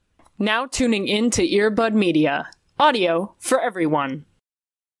Now tuning in to Earbud Media. Audio for everyone.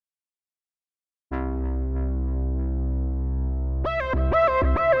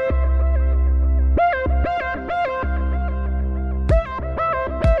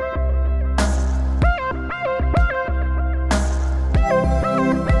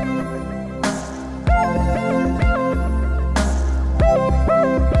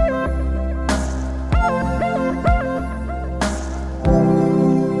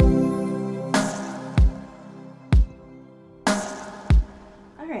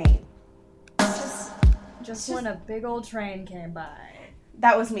 Just when a big old train came by.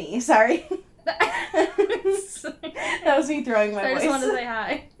 That was me, sorry. That was me throwing my voice. I just wanted to say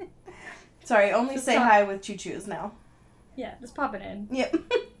hi. Sorry, only just say hi with choo-choos now. Yeah, just pop it in. Yep.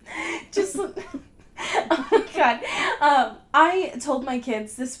 Just, oh my god. I told my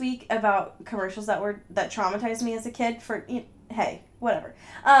kids this week about commercials that traumatized me as a kid for, hey, whatever.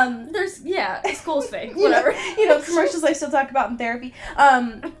 School's fake, whatever. Commercials I still talk about in therapy.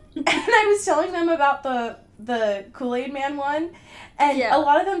 And I was telling them about the Kool-Aid Man one, and a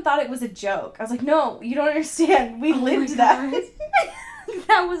lot of them thought it was a joke. I was like, no, you don't understand. We lived that.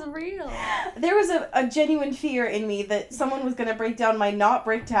 That was real. There was a genuine fear in me that someone was going to break down my not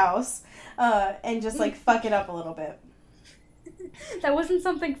bricked house and just, fuck it up a little bit. That wasn't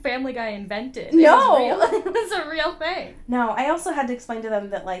something Family Guy invented. No! It was real. It was a real thing. No, I also had to explain to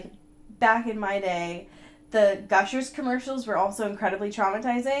them that, back in my day, the Gushers commercials were also incredibly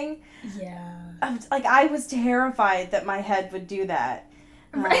traumatizing. Yeah. I was terrified that my head would do that.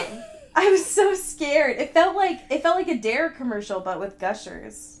 Right. I was so scared. It felt like a Dare commercial, but with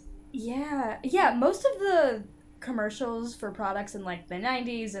Gushers. Yeah. Yeah, most of the commercials for products in, the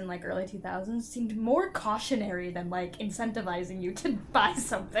 90s and, early 2000s seemed more cautionary than, incentivizing you to buy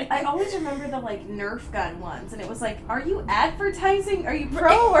something. I always remember the, Nerf gun ones, and it was are you advertising? Are you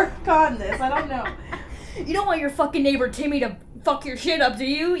pro or con this? I don't know. You don't want your fucking neighbor Timmy to fuck your shit up, do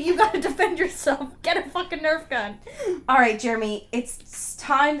you? You gotta defend yourself. Get a fucking Nerf gun. Alright, Jeremy, it's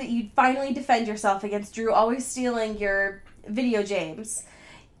time that you finally defend yourself against Drew always stealing your video games.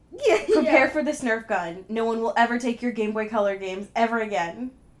 Yeah. Prepare for this Nerf gun. No one will ever take your Game Boy Color games ever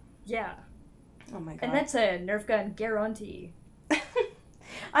again. Yeah. Oh my god. And that's a Nerf gun guarantee.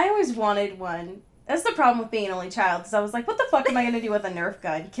 I always wanted one. That's the problem with being an only child, because I was like, what the fuck am I going to do with a Nerf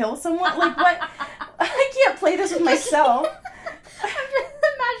gun? Kill someone? What? I can't play this with myself. I'm just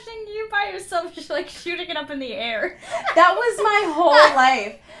imagining you by yourself just, shooting it up in the air. That was my whole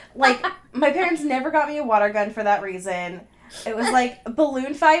life. My parents never got me a water gun for that reason. It was a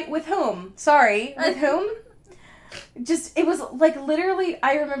balloon fight with whom? Sorry, with whom? It was, literally,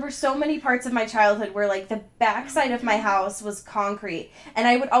 I remember so many parts of my childhood where, the backside of my house was concrete, and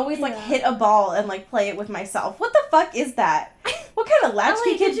I would always, hit a ball and, play it with myself. What the fuck is that? What kind of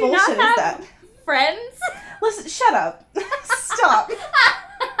latchkey kid bullshit is that? Friends? Listen, shut up. Stop.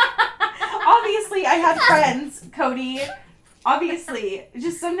 Obviously, I had friends, Cody. Obviously.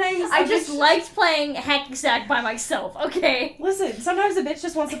 Just sometimes... I just liked playing hacky sack by myself, okay? Listen, sometimes a bitch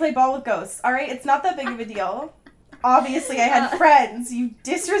just wants to play ball with ghosts, alright? It's not that big of a deal. Obviously, I had friends, you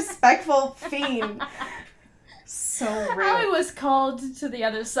disrespectful fiend. So rude. I was called to the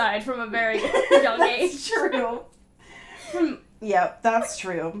other side from a very young age. That's true. Yep, that's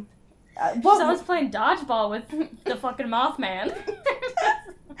true. I was playing dodgeball with the fucking Mothman.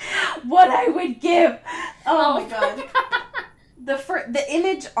 What I would give! Oh my god. The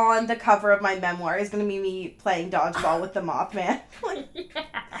image on the cover of my memoir is going to be me playing dodgeball with the Mothman. Yeah.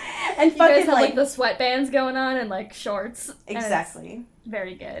 And you fucking guys have, the sweatbands going on and, shorts. Exactly.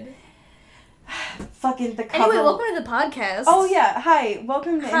 Very good. Fucking the cover. Anyway, welcome to the podcast. Oh, yeah. Hi.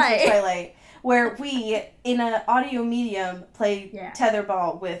 Welcome to Into Twilight, where we, in an audio medium, play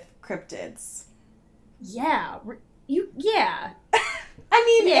tetherball with cryptids. Yeah. Yeah.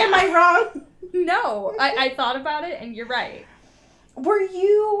 I mean, am I wrong? No. I thought about it, and you're right.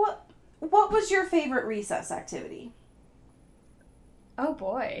 What was your favorite recess activity? Oh,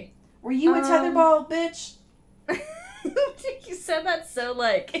 boy. Were you a tetherball bitch? You said that so,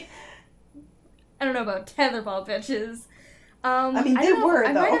 I don't know about tetherball bitches. I mean, they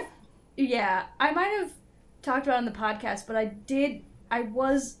were, though. I might have talked about it on the podcast, but I did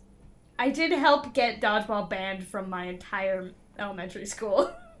help get dodgeball banned from my entire elementary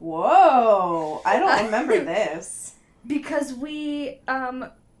school. Whoa! I don't remember this. Because we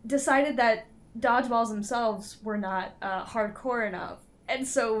decided that dodgeballs themselves were not hardcore enough. And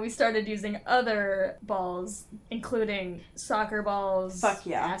so we started using other balls, including soccer balls, fuck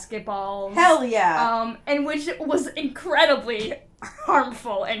yeah, basketballs. Hell yeah. And which was incredibly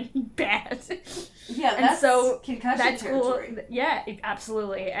harmful and bad. Yeah, and that's so concussion that school, territory. yeah,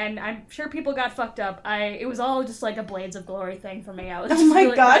 absolutely. And I'm sure people got fucked up. It was all just like a Blades of Glory thing for me. I was Oh just my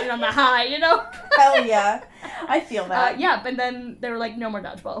really God. riding on the high, you know? Hell yeah. I feel that. Yeah, but then they were like, no more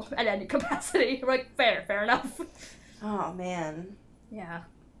dodgeball at any capacity. We're like, fair enough. Oh, man. Yeah.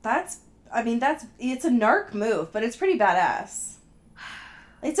 It's a narc move, but it's pretty badass.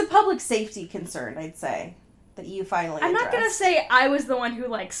 It's a public safety concern, I'd say, that you finally I'm not gonna addressed. say I was the one who,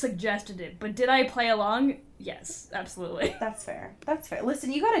 like, suggested it, but did I play along? Yes, absolutely. That's fair.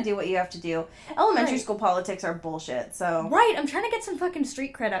 Listen, you gotta do what you have to do. Elementary Right. school politics are bullshit, so... Right, I'm trying to get some fucking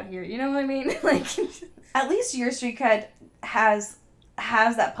street cred out here, you know what I mean? Like... At least your street cred has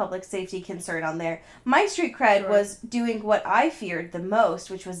that public safety concern on there. My street cred Sure. was doing what I feared the most,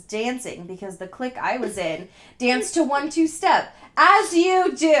 which was dancing, because the clique I was in danced to 1-2 step, as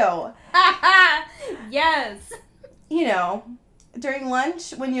you do. Yes! You know, during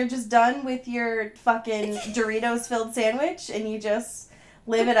lunch, when you're just done with your fucking Doritos-filled sandwich, and you just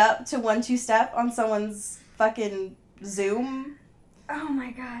live it up to 1-2 step on someone's fucking Zoom. Oh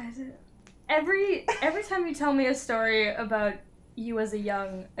my god. Every time you tell me a story about you as a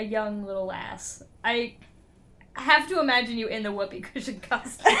young little lass, I have to imagine you in the whoopee cushion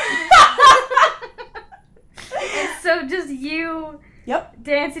costume. And so just you Yep.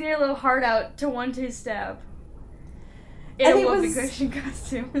 dancing your little heart out to 1-2 step in And a it whoopee was- cushion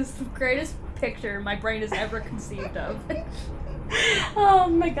costume is the greatest picture my brain has ever conceived of. Oh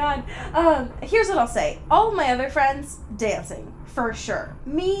my god. Here's what I'll say. All of my other friends, dancing, for sure.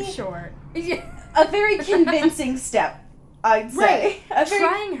 Me, Sure. Yeah. a very convincing step, I'd say. Right. A very,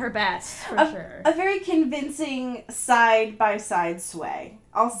 Trying her best, for sure. a very convincing side-by-side sway.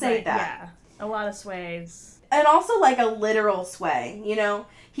 I'll say Right, that. Yeah. A lot of sways. And also, like, a literal sway, you know?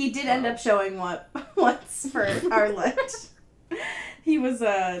 He did end up showing what once for our lunch. He was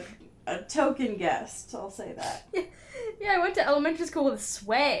a token guest, I'll say that. Yeah, I went to elementary school with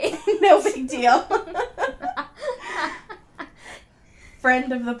sway. No big deal.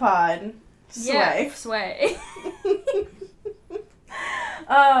 Friend of the pod. Sway. Yeah, sway.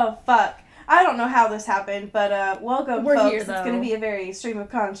 Oh, fuck. I don't know how this happened, but welcome, We're folks. here, It's though. going to be a very stream of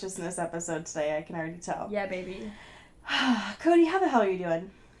consciousness episode today, I can already tell. Yeah, baby. Cody, how the hell are you doing?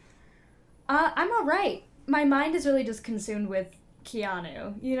 I'm alright. My mind is really just consumed with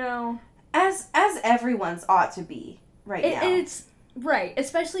Keanu, you know? As everyone's ought to be right now. It's right,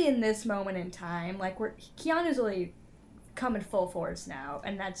 especially in this moment in time. Like, Keanu's really coming full force now,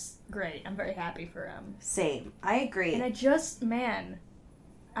 and that's great. I'm very happy for him. Same. I agree. And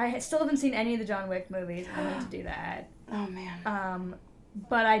I still haven't seen any of the John Wick movies. I need to do that. Oh, man.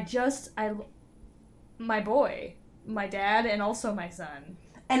 But my boy, my dad, and also my son.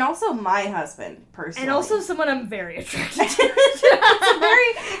 And also my husband, personally. And also someone I'm very attracted to. It's a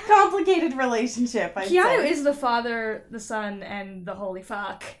very complicated relationship, I'd Keanu say. is the Father, the Son, and the Holy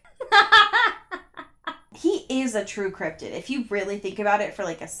Fuck. He is a true cryptid. If you really think about it for,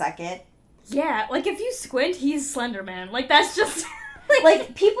 like, a second. Yeah, like, if you squint, he's Slender Man. Like, that's just...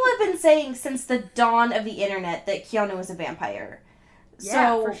 Like, people have been saying since the dawn of the internet that Keanu is a vampire. Yeah,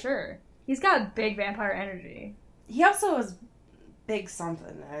 So, for sure. He's got big vampire energy. he also has big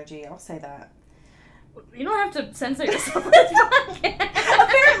something energy, I'll say that. You don't have to censor yourself on this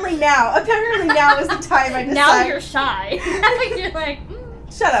podcast. Apparently now is the time I decide. Now you're shy. You're like,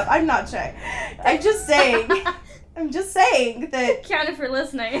 Shut up, I'm not shy. I'm just saying that Keanu, if you're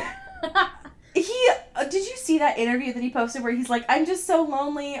listening. did you see that interview that he posted where he's like, I'm just so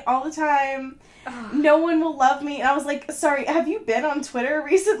lonely all the time. No one will love me. And I was like, sorry, have you been on Twitter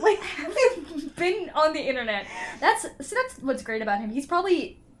recently? Been on the internet. That's what's great about him. He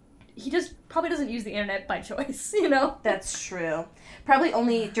just probably doesn't use the internet by choice, you know? That's true. Probably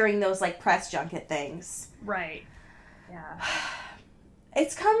only during those, like, press junket things. Right. Yeah.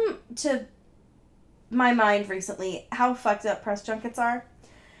 It's come to my mind recently how fucked up press junkets are.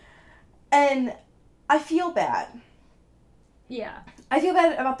 And I feel bad. Yeah. I feel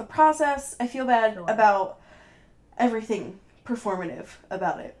bad about the process. I feel bad Sure. about everything performative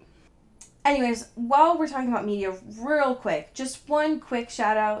about it. Anyways, while we're talking about media, real quick, just one quick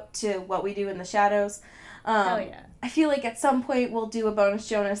shout out to what we do in the shadows. Hell yeah. I feel like at some point we'll do a bonus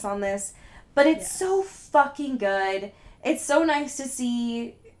Jonas on this, but it's Yes. so fucking good. It's so nice to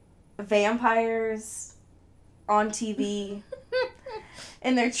see vampires on TV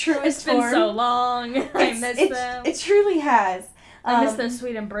in their truest It's been form. so long. I miss them. It truly has. I miss their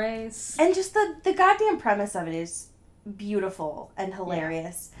sweet embrace. And just the goddamn premise of it is beautiful and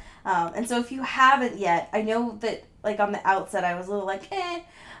hilarious. And so if you haven't yet, I know that, like, on the outset I was a little like,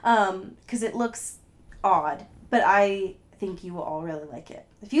 because it looks odd. But I think you will all really like it.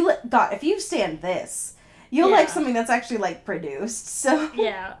 If you stand this, you'll like something that's actually like produced. So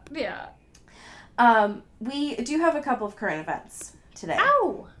Yeah. We do have a couple of current events today.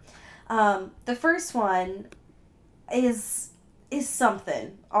 Ow! The first one is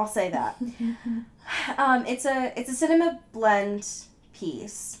something. I'll say that. It's a Cinema Blend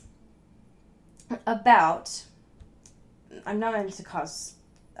piece about. I'm not going to cause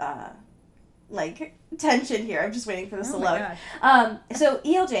tension here. I'm just waiting for this to load. So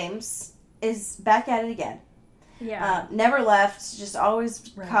E.L. James is back at it again. Yeah. Never left. Just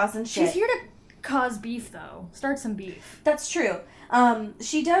always causing shit. She's here to cause beef, though. Start some beef. That's true.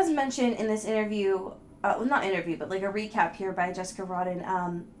 She does mention in this interview, not interview, but like a recap here by Jessica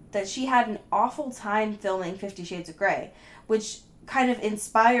Rodden, that she had an awful time filming 50 Shades of Grey, which kind of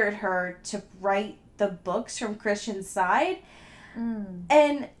inspired her to write the books from Christian's side.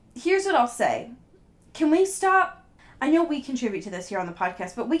 And here's what I'll say. Can we stop? I know we contribute to this here on the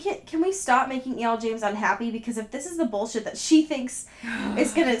podcast, but can we stop making E.L. James unhappy? Because if this is the bullshit that she thinks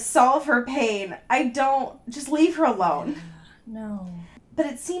is going to solve her pain, just leave her alone. No. But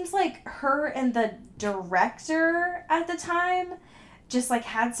it seems like her and the director at the time just like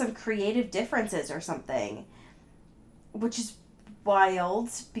had some creative differences or something, which is wild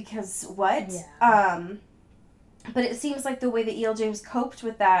because what? Yeah. But it seems like the way that E.L. James coped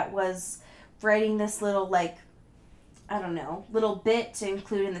with that was writing this little little bit to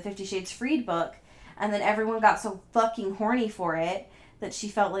include in the 50 Shades Freed book, and then everyone got so fucking horny for it that she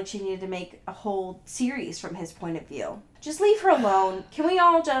felt like she needed to make a whole series from his point of view. Just leave her alone. Can we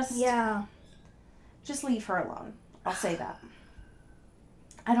all just... Yeah. Just leave her alone. I'll say that.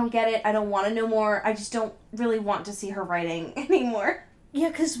 I don't get it. I don't want to know more. I just don't really want to see her writing anymore. Yeah,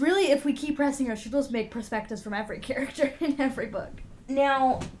 because really, if we keep pressing her, she'll just make perspectives from every character in every book.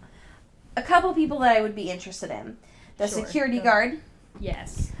 Now, a couple people that I would be interested in. The security guard.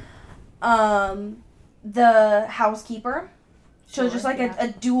 Yes. The housekeeper. So just like a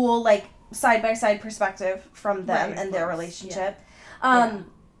dual, like, side-by-side perspective from them and their relationship. And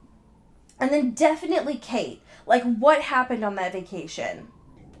then definitely Kate. Like, what happened on that vacation?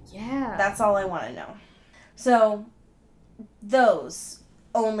 Yeah. That's all I want to know. So,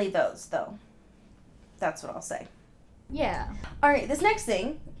 only those, though. That's what I'll say. Yeah. Alright, this next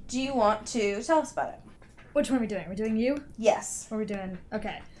thing, do you want to tell us about it? Which one are we doing? Are we doing you? Yes. Or are we doing...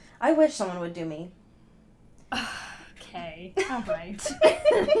 Okay. I wish someone would do me. Okay. All right.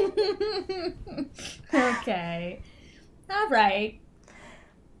 Okay. All right.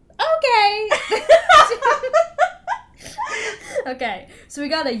 Okay. Okay. So we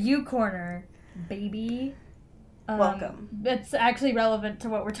got a U corner, baby. Welcome. That's actually relevant to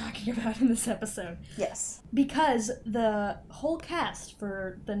what we're talking about in this episode. Yes. Because the whole cast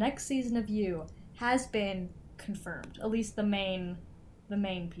for the next season of You has been confirmed. At least the main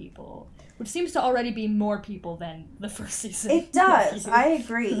people. Which seems to already be more people than the first season. It does. I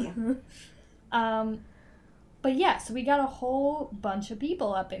agree. But yeah, so we got a whole bunch of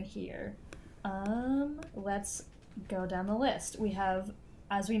people up in here. Let's go down the list. We have,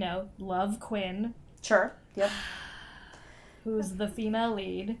 as we know, Love Quinn. Sure. Yep. Who's the female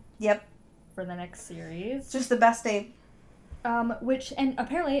lead. Yep. For the next series. Just the best name. And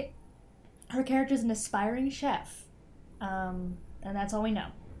apparently her character's an aspiring chef. And that's all we know.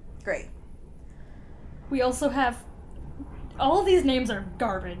 Great. We also have... All of these names are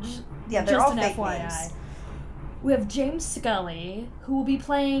garbage. Yeah, they're just all an fake FYI. names. We have James Scully, who will be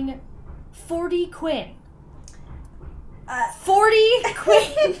playing 40 Quinn. 40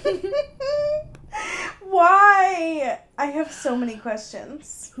 Quinn! Why? I have so many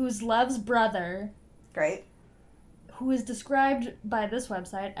questions. Who's Love's brother. Great. Who is described by this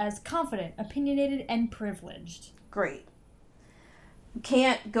website as confident, opinionated, and privileged. Great.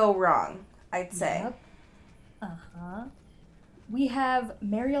 Can't go wrong, I'd say. Yep. Uh-huh. We have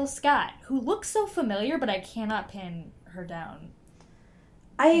Mariel Scott, who looks so familiar, but I cannot pin her down.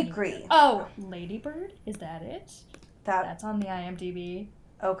 I agree. Oh, Ladybird? Is that it? That That's on the IMDb.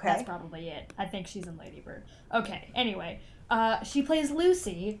 okay. That's probably it. I think she's in Ladybird. Okay, anyway. She plays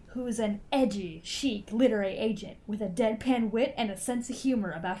Lucy, who is an edgy, chic literary agent with a deadpan wit and a sense of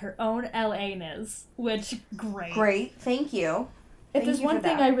humor about her own LA-ness. Which, great. Great. Thank you. If Thank there's you one for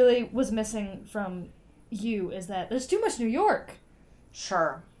thing that. I really was missing from You is that there's too much New York.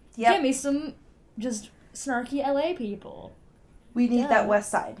 Sure. Give Yep. me some just snarky LA people. We need Yeah. that West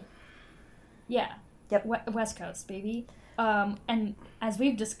Side. Yeah. Yep. West Coast, baby. And as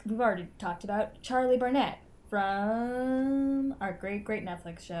we've already talked about, Charlie Barnett from our great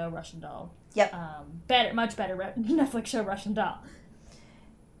Netflix show, Russian Doll. Yep. Much better Netflix show, Russian Doll.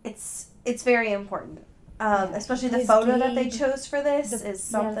 It's very important. Especially the His photo that they gait, chose for this is Yeah,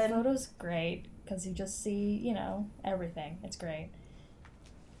 something. the photo's great because you just see, everything. It's great.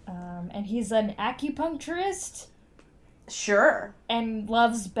 And he's an acupuncturist Sure. and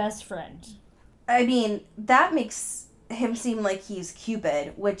loves best friend. I mean, that makes him seem like he's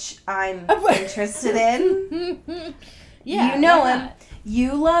Cupid, which I'm interested in. Yeah, you know why him. not?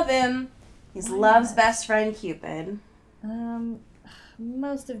 You love him. He's Why love's not? best friend, Cupid.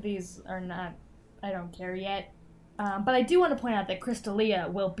 Most of these are not. I don't care yet. But I do want to point out that Crystalia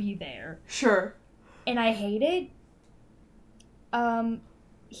will be there, Sure. and I hate it.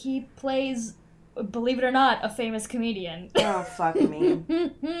 He plays, believe it or not, a famous comedian. Oh, fuck me.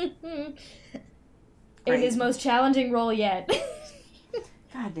 In Great. his most challenging role yet.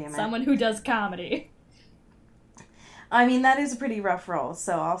 God damn it. Someone who does comedy. I mean, that is a pretty rough role,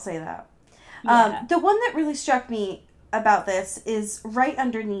 so I'll say that. Yeah. The one that really struck me about this is right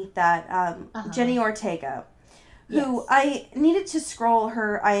underneath that, Jenny Ortega, who Yes. I needed to scroll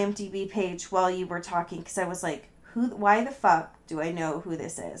her IMDb page while you were talking, because I was like, why the fuck do I know who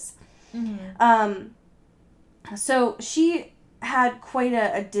this is? Mm-hmm. So she had quite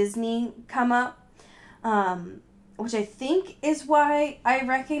a Disney come up, which I think is why I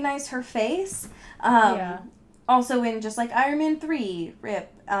recognize her face. Yeah. Also in just like Iron Man 3,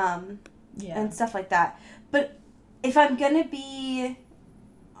 RIP, Yeah. and stuff like that. But if I'm gonna be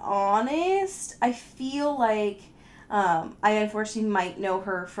honest, I feel like I unfortunately might know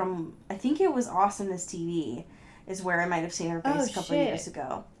her from, I think it was Awesomeness TV is where I might have seen her face a couple of years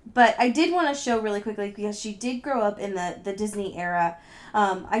ago. But I did want to show really quickly, because she did grow up in the Disney era.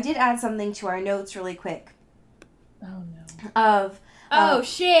 I did add something to our notes really quick Oh no. of Oh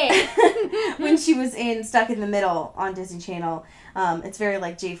shit. when she was in Stuck in the Middle on Disney Channel. It's very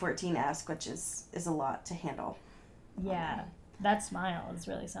like J14-esque, which is a lot to handle. Yeah. That smile is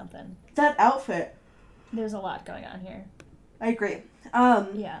really something. That outfit. There's a lot going on here. I agree.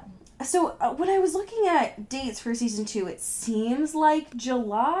 Yeah. So when I was looking at dates for season 2, it seems like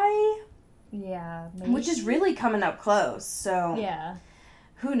July, Yeah. Maybe. which is really coming up close. So Yeah.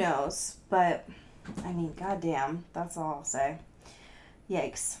 who knows? But I mean, goddamn, that's all I'll say.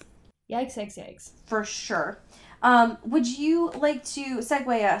 Yikes, Yikes, yikes, yikes. for sure. Would you like to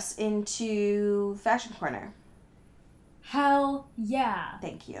segue us into Fashion Corner? Hell yeah.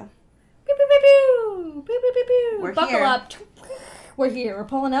 Thank you. Pew, pew, pew, pew. Pew, pew, pew, pew. We're Buckle here. up. We're here. We're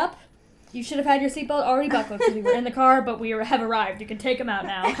pulling up. You should have had your seatbelt already buckled because we were in the car, but we have arrived. You can take them out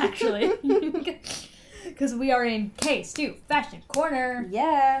now, actually. Because we are in K-Stu Fashion Corner.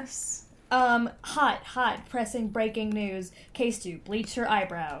 Yes. Hot, pressing, breaking news. K-Stu bleached her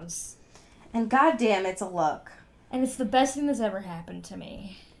eyebrows. And goddamn, it's a look. And it's the best thing that's ever happened to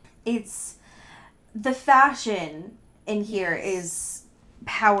me. It's the fashion in here is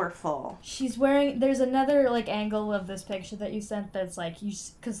powerful. She's wearing, there's another, angle of this picture that you sent that's,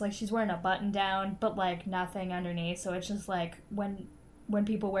 because, she's wearing a button-down, but, nothing underneath, so it's just, when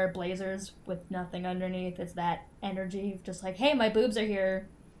people wear blazers with nothing underneath, it's that energy of just, hey, my boobs are here,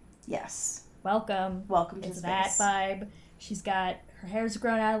 Yes. welcome. Welcome to It's space. that vibe. She's got, her hair's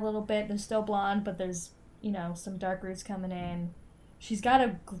grown out a little bit, they're still blonde, but there's, some dark roots coming in. She's got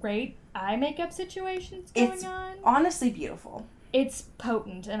a great eye makeup situation going It's on. honestly beautiful. It's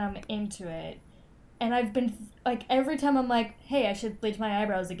potent, and I'm into it. And I've been, every time I'm like, hey, I should bleach my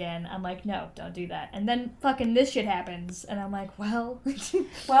eyebrows again, I'm like, no, don't do that. And then fucking this shit happens, and I'm like, well,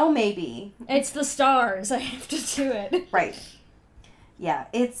 Well, maybe. it's the stars, I have to do it. Right. Yeah,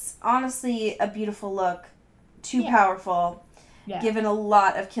 it's honestly a beautiful look. Too Yeah. powerful. Yeah. Given a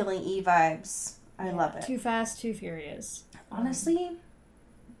lot of Killing Eve vibes. I Yeah. love it. Too fast, too furious. Honestly,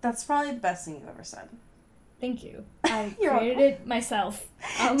 that's probably the best thing you've ever said. Thank you. I You're created it myself.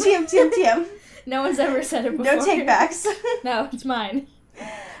 TM. No one's ever said it before. No takebacks. No, it's mine. It's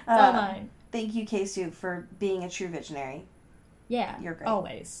all mine. Thank you, K-Stu, for being a true visionary. Yeah. You're great.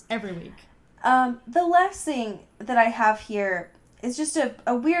 Always. Every week. The last thing that I have here is just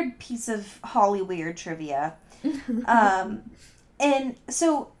a weird piece of Holly Weird trivia. And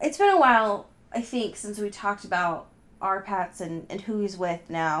so it's been a while, I think, since we talked about our pets and who he's with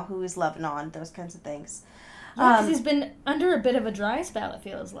now, who he's loving on, those kinds of things. Yeah, because he's been under a bit of a dry spell, it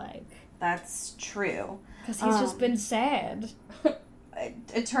feels like. That's true. Because he's just been sad.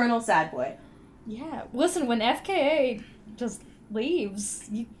 Eternal sad boy. Yeah. Listen, when FKA just leaves,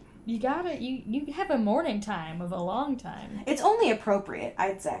 you gotta, you have a mourning time of a long time. It's only appropriate,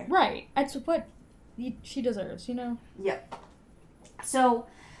 I'd say. Right. That's what she deserves, Yep. So,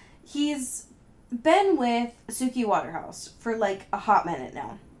 he's been with Suki Waterhouse for a hot minute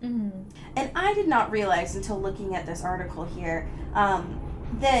now. Mm-hmm. And I did not realize until looking at this article here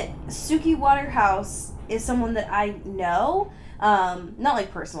that Suki Waterhouse is someone that I know. Not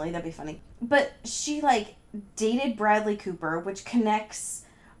like personally, that'd be funny. But she like dated Bradley Cooper, which connects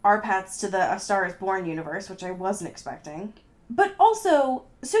our paths to the A Star Is Born universe, which I wasn't expecting. But also,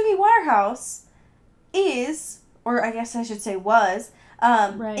 Suki Waterhouse is, or I guess I should say was,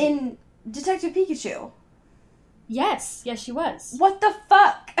 Right. in Detective Pikachu. Yes, she was. What the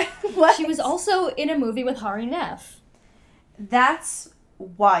fuck? What? She was also in a movie with Hari Neff. That's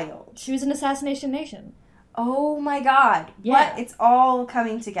wild. She was in Assassination Nation. Oh my god. Yeah. What? It's all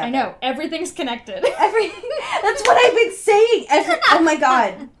coming together. I know, everything's connected. Everything. That's what I've been saying. Oh my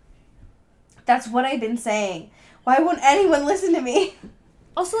god. That's what I've been saying. Why won't anyone listen to me?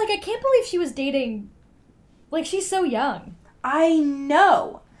 Also, like, I can't believe she was dating... Like, she's so young. I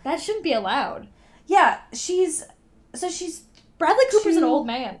know. That shouldn't be allowed. Yeah, she's... Bradley Cooper's an old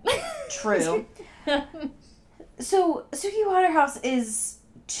man. True. So, Suki Waterhouse is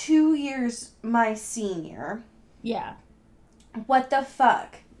 2 years my senior. Yeah. What the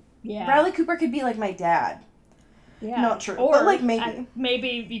fuck? Yeah. Bradley Cooper could be like my dad. Yeah. Not true, Or, but, like, maybe.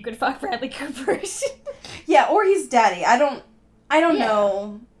 Maybe you could fuck Bradley Cooper. Yeah, or he's daddy. I don't Yeah.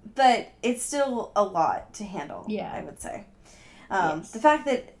 know. But it's still a lot to handle, Yeah. I would say. Yes. The fact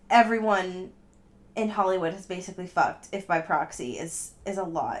that everyone in Hollywood has basically fucked, if by proxy, is a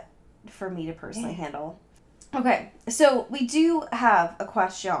lot for me to personally handle. Okay, so we do have a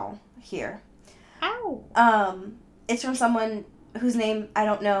question here. Ow. It's from someone whose name I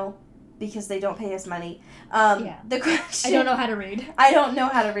don't know because they don't pay us money. Yeah. The question... I don't know how to read. I don't know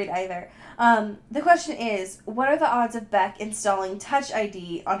how to read either. The question is, what are the odds of Beck installing Touch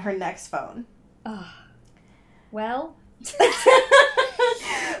ID on her next phone? Well,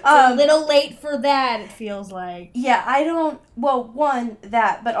 a little late for that, it feels like. Yeah, I don't... Well, one,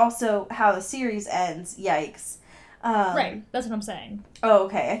 that, but also how the series ends. Yikes. Right, that's what I'm saying. Oh,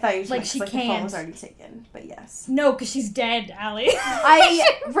 okay. I thought you were Like, just she like the phone can't. was already taken, but yes. No, because she's dead, Allie.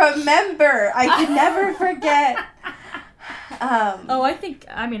 I remember. I could never forget. Oh, I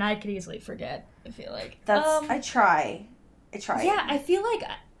could easily forget, I feel like. That's... I try. Yeah, I feel like,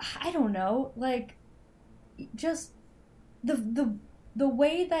 I don't know, like, just the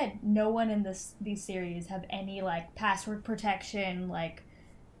way that no one in these series have any, like, password protection, like,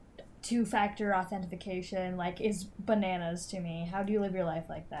 two-factor authentication, like, is bananas to me. How do you live your life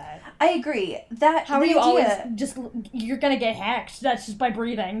like that? I agree. That... How are you always just... You're gonna get hacked. That's just by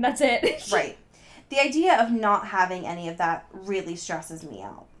breathing. That's it. Right. The idea of not having any of that really stresses me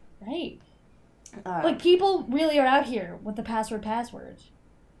out. Right. Like, people really are out here with the password.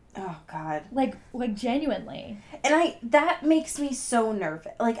 Oh, God. Like genuinely. And that makes me so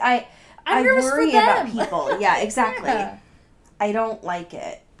nervous. Like, I nervous for worry them. about people. Yeah, exactly. Yeah. I don't like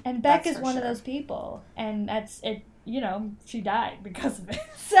it. And Beck That's is for one of sure. those people. And that's it. You know, she died because of it.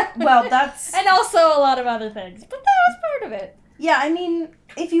 So- Well, that's... and also a lot of other things. But that was part of it. Yeah, I mean,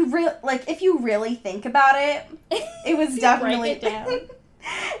 if you really think about it, it was You definitely... break it down.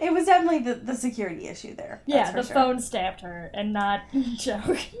 It was definitely the security issue there. Yeah, That's the for sure. phone stabbed her and not Joe.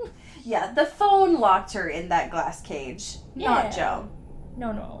 Yeah, the phone locked her in that glass cage. Not Yeah. Joe.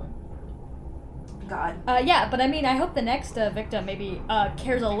 No. God. Yeah, but I mean, I hope the next victim maybe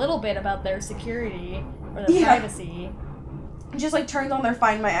cares a little bit about their security or their privacy. Just, like, turned on their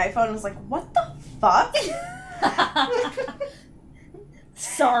Find My iPhone and was like, what the fuck?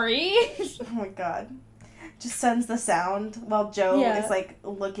 Sorry. Oh my god. Just sends the sound while Joe Yeah. is, like,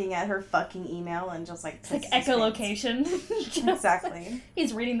 looking at her fucking email and just, like... It's like pisses his echolocation. pants. Exactly.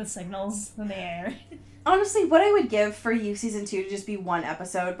 He's reading the signals in the air. Honestly, what I would give for You Season 2 to just be one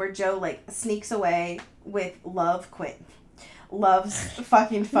episode where Joe, like, sneaks away with Love's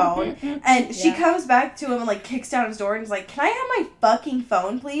fucking phone, and she Yeah. comes back to him and, like, kicks down his door and is like, can I have my fucking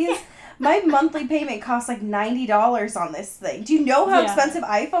phone, please? My monthly payment costs, like, $90 on this thing. Do you know how Yeah. expensive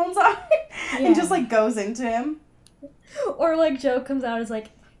iPhones are? Yeah. And just, like, goes into him. Or like Joe comes out and is like,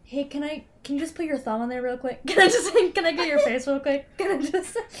 hey, can you just put your thumb on there real quick? Can I get your face real quick? Can I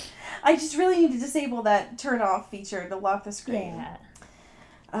just... I just really need to disable that turn off feature to lock the screen. Yeah.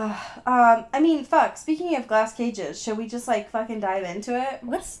 I mean, fuck, speaking of glass cages, should we just, like, fucking dive into it?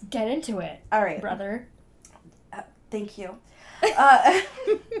 Let's get into it, Alright. brother. Thank you.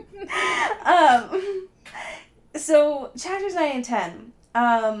 So, chapters 9 and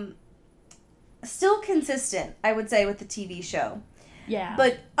 10, still consistent, I would say, with the TV show. Yeah.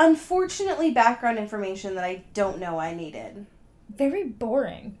 But, unfortunately, background information that I don't know I needed. very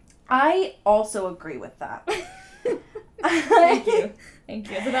boring. I also agree with that. Thank you.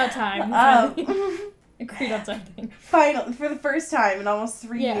 It's about time. We finally agreed on something. Finally, for the first time in almost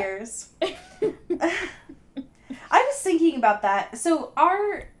 3 Yeah. years. I'm was thinking about that. So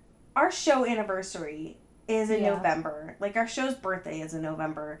our show anniversary is in November. Like, our show's birthday is in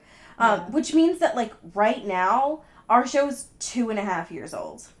November. Which means that, like, right now, our show's 2.5 years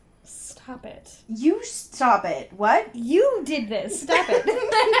old. Stop it. You stop it. What? You did this. Stop it.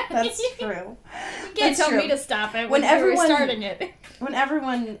 That's true. You can't tell me to stop it when everyone we're starting it. When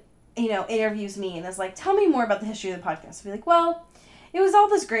everyone, interviews me and is like, tell me more about the history of the podcast, I'll be like, well, it was all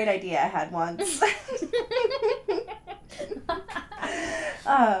this great idea I had once.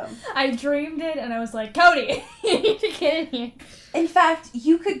 I dreamed it and I was like, Cody, you need to get in here. In fact,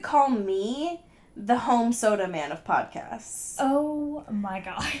 you could call me the home soda man of podcasts. Oh my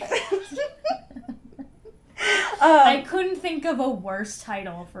god. I I couldn't think of a worse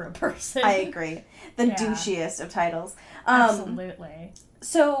title for a person. I agree. The Yeah. douchiest of titles. Absolutely.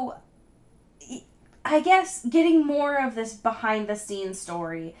 So, I guess getting more of this behind-the-scenes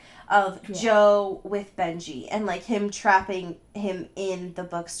story of Joe with Benji and, like, him trapping him in the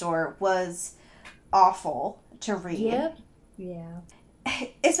bookstore was awful to read. Yep. Yeah.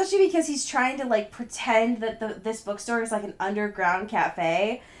 Especially because he's trying to, like, pretend that this bookstore is, like, an underground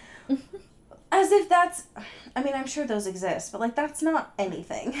cafe. As if that's... I mean, I'm sure those exist, but, like, that's not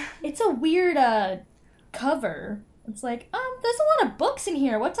anything. It's a weird, cover. It's like, there's a lot of books in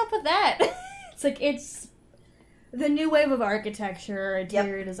here. What's up with that? It's like, it's the new wave of architecture,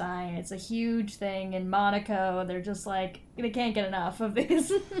 interior design. It's a huge thing in Monaco. They're just like, they can't get enough of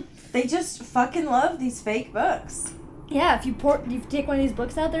these. They just fucking love these fake books. Yeah, if you take one of these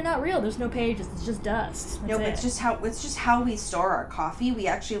books out, they're not real. There's no pages. It's just dust. Nope, it's just how we store our coffee. We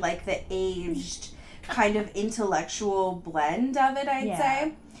actually like the aged kind of intellectual blend of it, I'd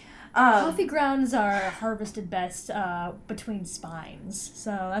say. Coffee grounds are harvested best between spines,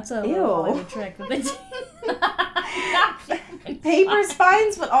 so that's a little trick that they do. Paper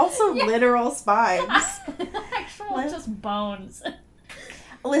spines, but also literal spines. Actual just bones.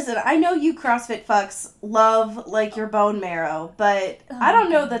 Listen, I know you CrossFit fucks love, like, your bone marrow, but I don't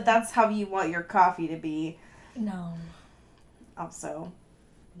know that that's how you want your coffee to be. No. Also,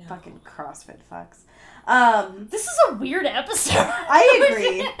 fucking CrossFit fucks. This is a weird episode. I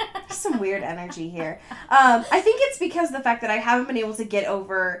agree. There's some weird energy here. I think it's because of the fact that I haven't been able to get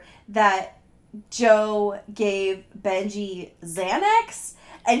over that Joe gave Benji Xanax,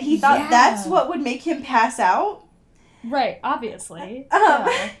 and he thought that's what would make him pass out. Right, obviously.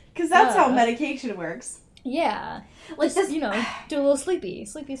 Because that's how medication works. Yeah. Like, just, do a little sleepy.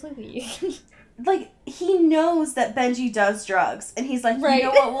 Like, he knows that Benji does drugs, and he's like, Right.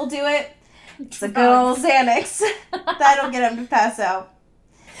 You know what will do it? It's a good old Xanax. That'll get him to pass out.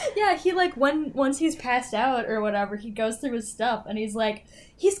 Yeah, he, like, once he's passed out or whatever, he goes through his stuff, and he's like,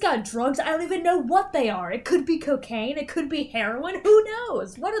 he's got drugs, I don't even know what they are. It could be cocaine, it could be heroin, who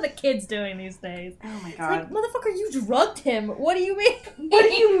knows? What are the kids doing these days? Oh my It's god. like, motherfucker, you drugged him. What do you mean? What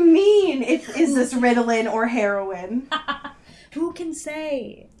do you mean? Is this Ritalin or heroin? Who can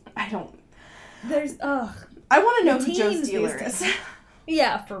say? I don't... There's, I want to know who Joe's teens dealer these is.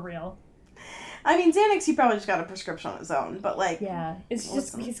 Yeah, for real. I mean, Xanax, he probably just got a prescription on his own, but, like... Yeah, it's just,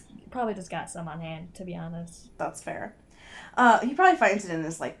 listen. he's probably just got some on hand, to be honest. That's fair. He probably finds it in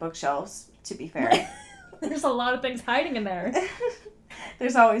his, like, bookshelves, to be fair. There's a lot of things hiding in there.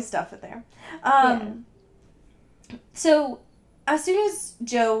 There's always stuff in there. So, as soon as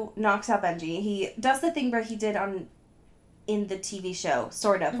Joe knocks out Benji, he does the thing where he did in the TV show,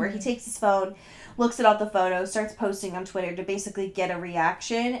 sort of, where he takes his phone, looks at all the photos, starts posting on Twitter to basically get a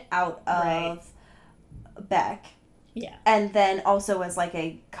reaction out of Beck. Yeah. And then also as, like,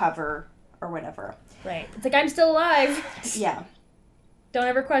 a cover or whatever. Right. It's like, I'm still alive. Yeah. Don't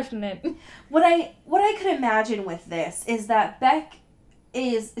ever question it. What I could imagine with this is that Beck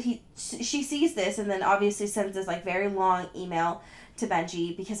she sees this and then obviously sends this, like, very long email to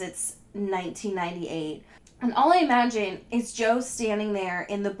Benji because it's 1998. And all I imagine is Joe standing there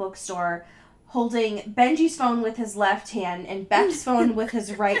in the bookstore holding Benji's phone with his left hand and Beck's phone with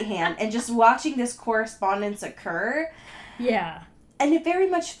his right hand and just watching this correspondence occur. Yeah. And it very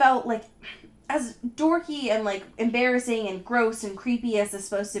much felt like, as dorky and, like, embarrassing and gross and creepy as it's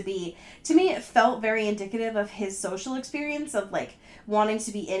supposed to be, to me it felt very indicative of his social experience of, like, wanting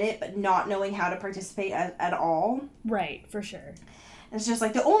to be in it but not knowing how to participate at all. Right, for sure. And it's just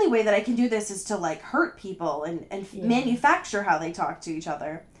like, the only way that I can do this is to, like, hurt people and manufacture how they talk to each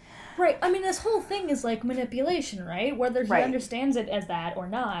other. Right, I mean, this whole thing is, like, manipulation, right? Whether he understands it as that or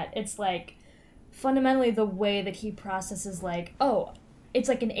not, it's, like, fundamentally the way that he processes, like, oh, it's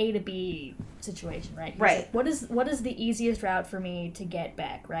like an A to B situation, right? He's right. Like, what is the easiest route for me to get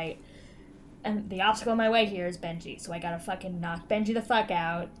back, right? And the obstacle in my way here is Benji, so I gotta fucking knock Benji the fuck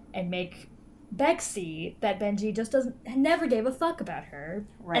out and make Bexy that Benji just never gave a fuck about her.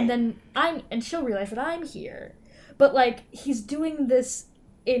 Right. And then she'll realize that I'm here. But, like, he's doing this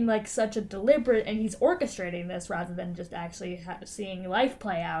in, like, such a deliberate, and he's orchestrating this rather than just actually seeing life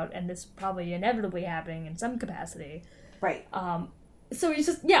play out, and this probably inevitably happening in some capacity. Right. So he's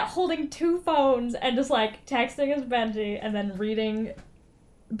just, holding 2 phones and just, like, texting his Benji and then reading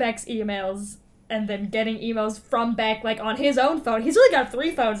Beck's emails and then getting emails from Beck, like, on his own phone. He's really got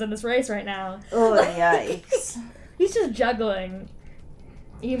 3 phones in this race right now. Oh, yikes. He's just juggling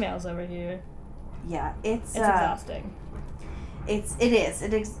emails over here. Yeah, it's exhausting. It is.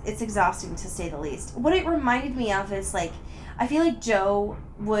 It's exhausting, to say the least. What it reminded me of is, like, I feel like Joe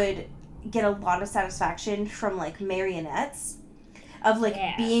would get a lot of satisfaction from, like, marionettes. Of,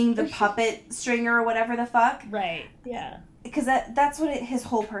 like, being the puppet stringer or whatever the fuck. Right, yeah. Because that's what his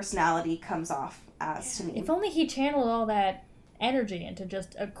whole personality comes off as to me. If only he channeled all that energy into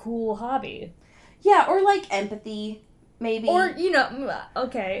just a cool hobby. Yeah, or, like, empathy, maybe. Or,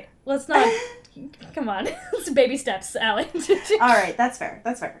 okay, let's not... Come on. It's baby steps, Allie. Alright, that's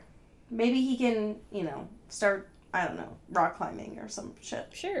fair. Maybe he can, start, I don't know, rock climbing or some shit.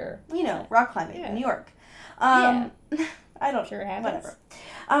 Sure. Rock climbing in New York. I don't sure happens.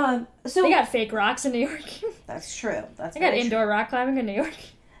 Whatever. So they got fake rocks in New York. That's true. They got indoor rock climbing in New York.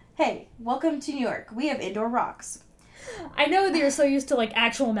 Hey, welcome to New York. We have indoor rocks. I know that you're so used to, like,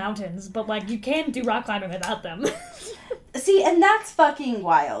 actual mountains, but, like, you can do rock climbing without them. See, and that's fucking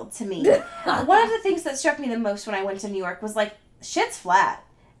wild to me. One of the things that struck me the most when I went to New York was, like, shit's flat.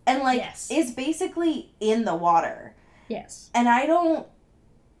 And, like, is basically in the water. Yes. And I don't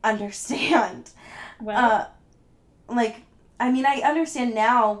understand. Well... I understand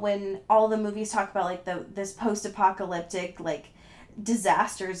now when all the movies talk about, like, this post-apocalyptic, like,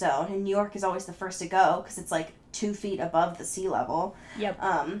 disaster zone, and New York is always the first to go, because it's, like, 2 feet above the sea level. Yep.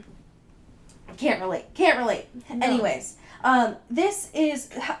 Can't relate. No. Anyways, this is...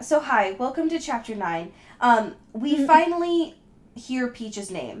 So, hi, welcome to Chapter 9. We finally hear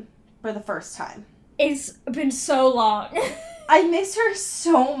Peach's name for the first time. It's been so long. I miss her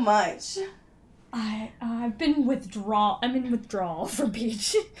so much. I'm in withdrawal from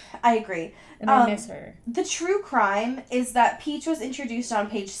Peach. I agree. And I miss her. The true crime is that Peach was introduced on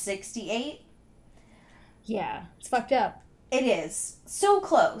page 68. Yeah, it's fucked up. It is. So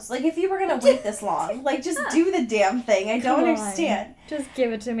close. Like, if you were gonna wait this long, like, just do the damn thing. I don't understand. Just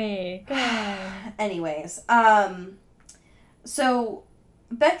give it to me. Come on. Anyways, so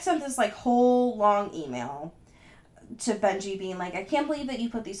Beck sent this, like, whole long email to Benji being like, I can't believe that you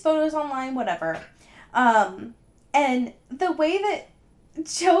put these photos online, whatever. And the way that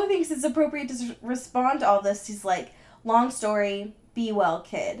Joe thinks it's appropriate to respond to all this, he's like, long story, be well,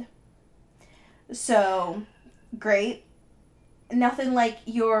 kid. So, great. Nothing like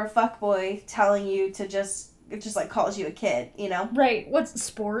your fuckboy telling you to just like calls you a kid, Right. What's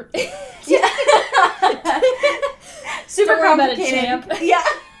sport? Yeah. Super complicated. Yeah.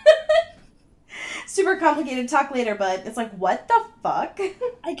 Super complicated. Talk later, bud. It's like, what the fuck?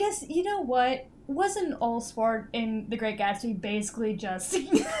 I guess, you know what? Wasn't all sport in The Great Gatsby basically just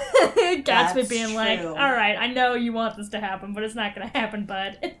Gatsby That's being true. like, alright, I know you want this to happen, but it's not gonna happen,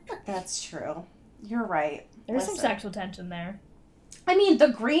 bud. That's true. You're right. There's some sexual tension there. I mean, the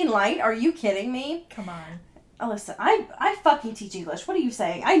green light? Are you kidding me? Come on. Oh, listen, I fucking teach English. What are you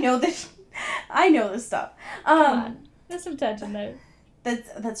saying? I know this. I know this stuff. Come on. There's some tension there.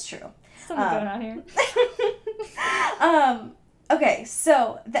 That's true. Something going on here. Okay,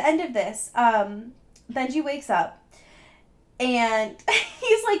 so the end of this, Benji wakes up and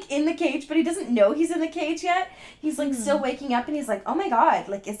he's like in the cage, but he doesn't know he's in the cage yet. He's like still waking up and he's like, oh my god,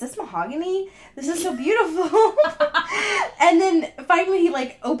 like, is this mahogany? This is so beautiful. And then finally he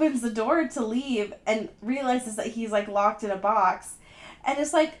like opens the door to leave and realizes that he's like locked in a box. And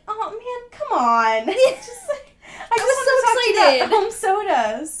it's like, oh man, come on. Just like, I was so excited. Home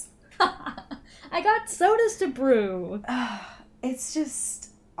sodas. I got sodas to brew. It's just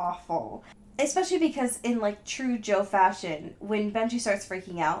awful. Especially because in, like, true Joe fashion, when Benji starts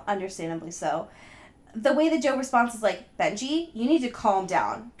freaking out, understandably so, the way that Joe responds is like, Benji, you need to calm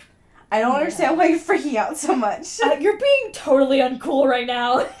down. I don't understand why you're freaking out so much. You're being totally uncool right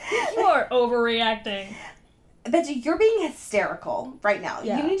now. You are overreacting. Benji, you're being hysterical right now.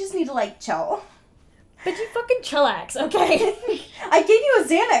 Yeah. You just need to, like, chill. Benji, fucking chillax, okay? I gave you a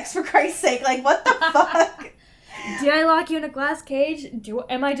Xanax, for Christ's sake. Like, what the fuck? Did I lock you in a glass cage?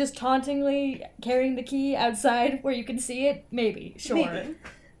 Am I just tauntingly carrying the key outside where you can see it? Maybe. Sure. Maybe.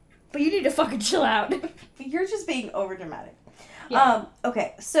 But you need to fucking chill out. You're just being overdramatic. Yeah.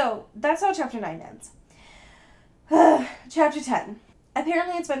 Okay, so that's how Chapter 9 ends. Chapter 10.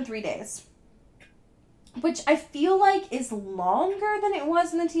 Apparently it's been 3 days. which I feel like is longer than it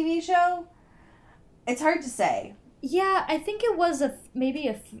was in the TV show. It's hard to say. Yeah, I think it was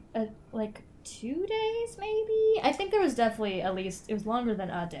maybe like 2 days, maybe? I think there was definitely at least, it was longer than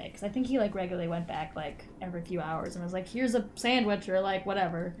a day, because I think he, like, regularly went back, like, every few hours and was like, here's a sandwich, or, like,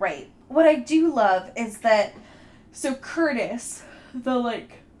 whatever. Right. What I do love is that, so Curtis, the,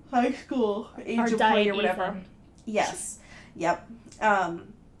 like, high school age employee or whatever. Ethan. Yes. Yep.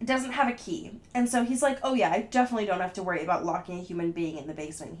 Doesn't have a key. And so he's like, oh yeah, I definitely don't have to worry about locking a human being in the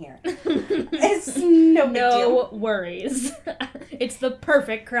basement here. It's no big deal. No worries. It's the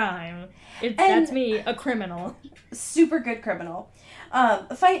perfect crime. That's me, a criminal. Super good criminal.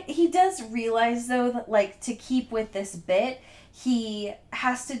 He does realize, though, that, like, to keep with this bit, he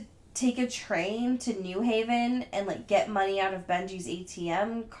has to take a train to New Haven and, like, get money out of Benji's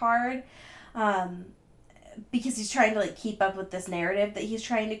ATM card. Because he's trying to, like, keep up with this narrative that he's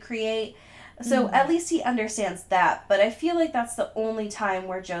trying to create. So at least he understands that. But I feel like that's the only time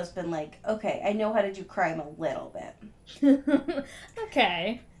where Joe's been like, okay, I know how to do crime a little bit.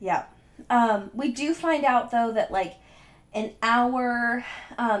 Okay. Yeah. We do find out, though, that, like, an hour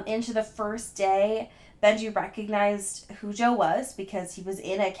into the first day, Benji recognized who Joe was because he was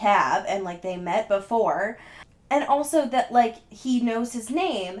in a cab and, like, they met before. And also that, like, he knows his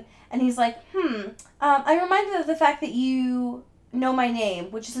name. And he's like, I'm reminded of the fact that you know my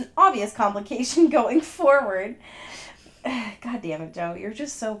name, which is an obvious complication going forward. God damn it, Joe. You're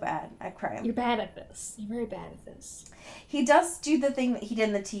just so bad at crime. You're bad at this. You're very bad at this. He does do the thing that he did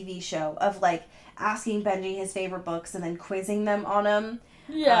in the TV show of, like, asking Benji his favorite books and then quizzing them on them.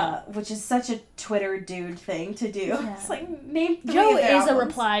 Yeah. Which is such a Twitter dude thing to do. Yeah. It's like, name 3 Joe of their is a albums.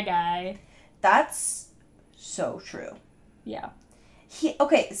 reply guy. That's so true. Yeah.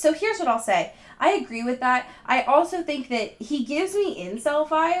 Okay, so here's what I'll say. I agree with that. I also think that he gives me incel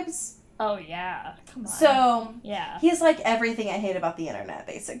vibes. Oh, yeah. Come on. So, yeah. he's like everything I hate about the internet,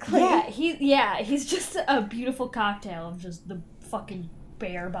 basically. Yeah, he's just a beautiful cocktail of just the fucking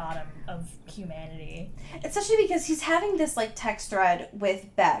bare bottom of humanity. Especially because he's having this, like, text thread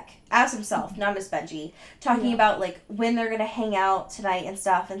with Beck, as himself, not as Benji, talking about, like, when they're gonna hang out tonight and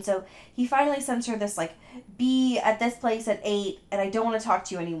stuff. And so he finally sends her this, like, be at this place at 8, and I don't want to talk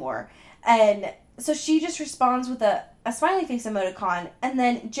to you anymore. And so she just responds with a smiley face emoticon, and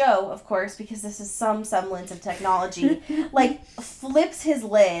then Joe, of course, because this is some semblance of technology, like, flips his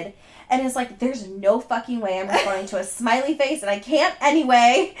lid and is like, there's no fucking way I'm responding to a smiley face, and I can't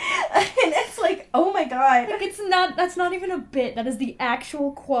anyway. And it's like, oh my god. Like, that's not even a bit, that is the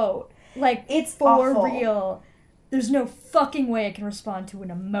actual quote. Like, It's for awful. real. There's no fucking way I can respond to an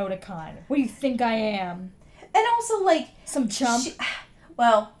emoticon. What do you think I am? And also, like, Some chump?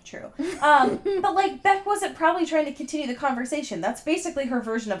 well, true. But, like, Beck wasn't probably trying to continue the conversation. That's basically her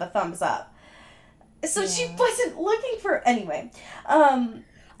version of a thumbs up. So she wasn't looking for... Anyway.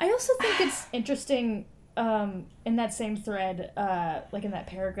 I also think it's interesting, in that same thread, like in that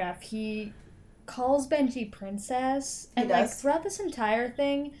paragraph, he calls Benji princess, and He like does. throughout this entire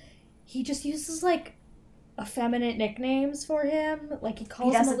thing, he just uses like effeminate nicknames for him. Like he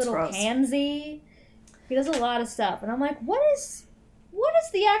calls him a it's little gross. pansy. He does a lot of stuff, and I'm like, what is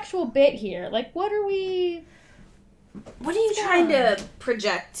the actual bit here? Like, what are we... What are you trying to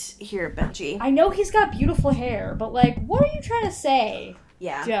project here, Benji? I know he's got beautiful hair, but like, what are you trying to say,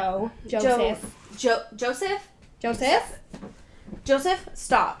 Yeah. Joseph? Joseph,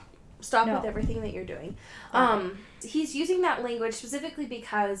 stop. Stop No. with everything that you're doing. He's using that language specifically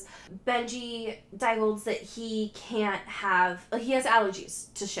because Benji divulges that he can't have... Like, he has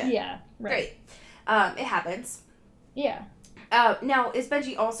allergies to shit. Yeah, right. Great. It happens. Yeah. Now, is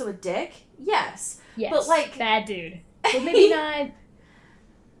Benji also a dick? Yes. Yes. But, like... bad dude. But maybe not...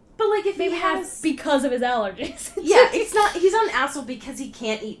 But, like, if Maybe he not has... because of his allergies. Yeah, it's not... He's not an asshole because he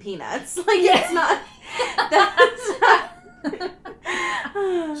can't eat peanuts. Like, it's not... That's not...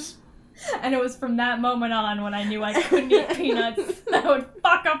 And it was from that moment on when I knew I couldn't eat peanuts that would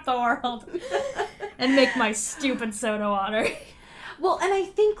fuck up the world and make my stupid soda water. Well, and I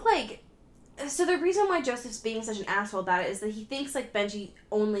think, like... So the reason why Joseph's being such an asshole about it is that he thinks, like, Benji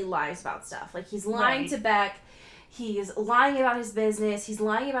only lies about stuff. Like, he's lying Right. to Beck, he's lying about his business, he's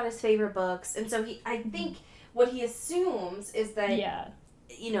lying about his favorite books, and so I think what he assumes is that, Yeah.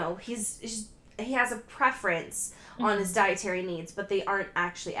 you know, he has a preference on his dietary needs, but they aren't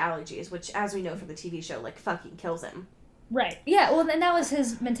actually allergies, which, as we know from the TV show, like, fucking kills him. Right. Yeah, well, and that was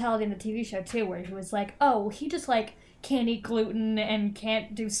his mentality in the TV show, too, where he was like, oh, he just, like, can't eat gluten and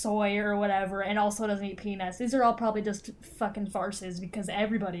can't do soy or whatever, and also doesn't eat peanuts. These are all probably just fucking farces because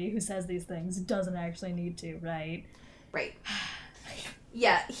everybody who says these things doesn't actually need to, right? Right.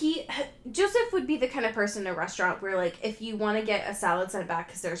 Yeah, Joseph would be the kind of person in a restaurant where, like, if you want to get a salad sent back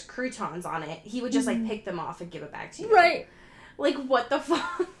because there's croutons on it, he would just, like, pick them off and give it back to you. Right. Like, what the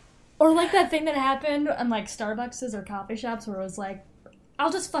fuck? Or, like, that thing that happened in, like, Starbucks or coffee shops where it was, like,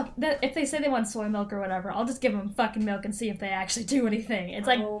 I'll just if they say they want soy milk or whatever, I'll just give them fucking milk and see if they actually do anything. It's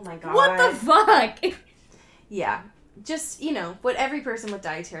like, oh my god. What the fuck? Yeah. Just, you know, what every person with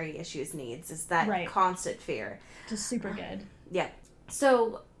dietary issues needs is that constant fear. Just super good. Yeah.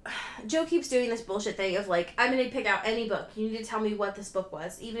 So, Joe keeps doing this bullshit thing of, like, I'm going to pick out any book. You need to tell me what this book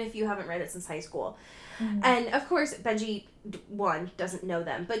was, even if you haven't read it since high school. Mm-hmm. And, of course, Benji, 1, doesn't know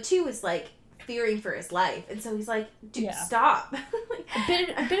them, but 2 is, like, fearing for his life. And so he's like, dude, stop. a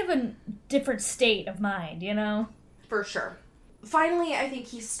bit of a different state of mind, you know? For sure. Finally, I think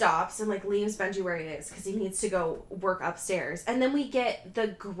he stops and, like, leaves Benji where he is because he needs to go work upstairs. And then we get the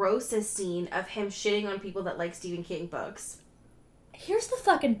grossest scene of him shitting on people that like Stephen King books. Here's the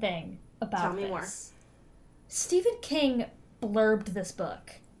fucking thing about this. Tell me more. Stephen King blurbed this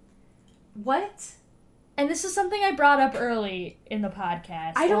book. What? And this is something I brought up early in the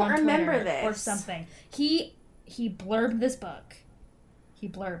podcast. I don't remember this. Or something. He blurbed this book. He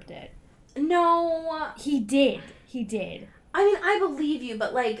blurbed it. No. He did. He did. I mean, I believe you,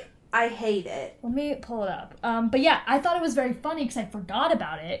 but, like, I hate it. Let me pull it up. But yeah, I thought it was very funny because I forgot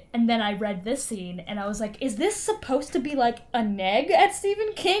about it, and then I read this scene, and I was like, is this supposed to be, like, a neg at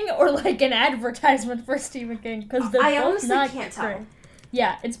Stephen King, or, like, an advertisement for Stephen King? Because I honestly can't tell.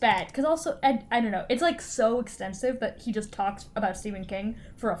 Yeah, it's bad. Because also, I don't know, it's, like, so extensive that he just talks about Stephen King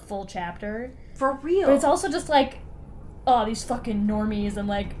for a full chapter. For real. But it's also just, like, oh, these fucking normies, and,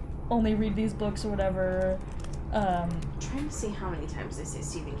 like, only read these books or whatever. I'm trying to see how many times they say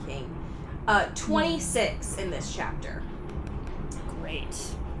Stephen King. 26 in this chapter. Great.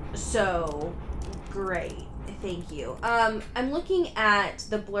 So, great. Thank you. I'm looking at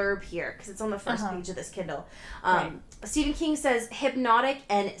the blurb here, because it's on the first page of this Kindle. Stephen King says, hypnotic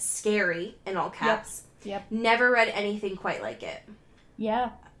and scary, in all caps. Yep. Never read anything quite like it.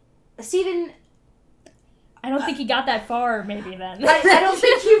 Yeah. Stephen... I don't think he got that far, maybe, then. I don't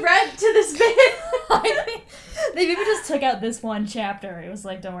think he read to this bit. I think they maybe just took out this one chapter. It was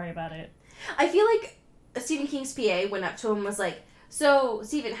like, don't worry about it. I feel like Stephen King's PA went up to him and was like, so,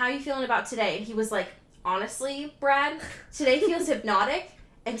 Stephen, how are you feeling about today? And he was like, honestly, Brad, today feels hypnotic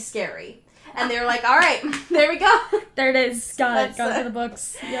and scary. And they were like, all right, there we go. There it is. Got it. Got it for the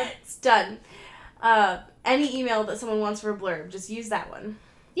books. Yep. It's done. Any email that someone wants for a blurb, just use that one.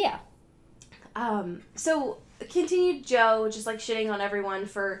 Yeah. So, continued Joe just, like, shitting on everyone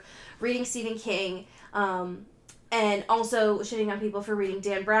for reading Stephen King, and also shitting on people for reading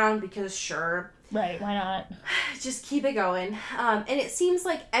Dan Brown, because sure. Right, why not? Just keep it going. And it seems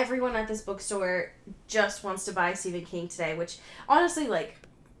like everyone at this bookstore just wants to buy Stephen King today, which, honestly, like,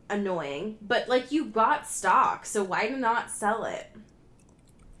 annoying, but, like, you got stock, so why not sell it?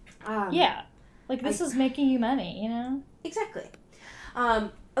 Yeah. Like, this is making you money, you know? Exactly.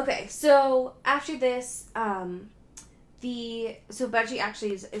 Okay, so after this, so Benji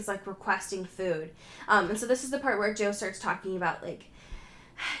actually is like requesting food. And so this is the part where Joe starts talking about, like,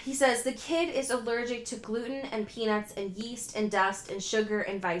 he says, the kid is allergic to gluten and peanuts and yeast and dust and sugar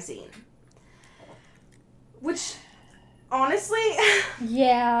and Visine. Which, honestly...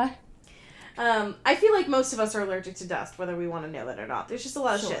 Yeah. I feel like most of us are allergic to dust, whether we want to know it or not. There's just a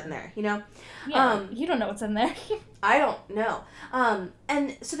lot of shit in there, you know? Yeah, you don't know what's in there. I don't know.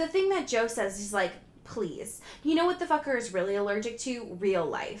 And so the thing that Joe says is like, please, you know what the fucker is really allergic to? Real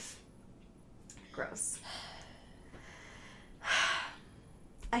life. Gross.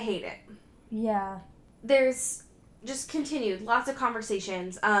 I hate it. Yeah. There's just continued, lots of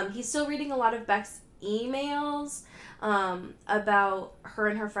conversations. He's still reading a lot of Beck's emails about her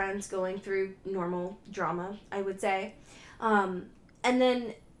and her friends going through normal drama, I would say. And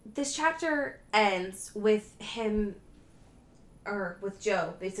then this chapter ends with him, or with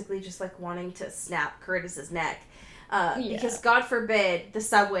Joe, basically just like wanting to snap Curtis's neck. Because God forbid the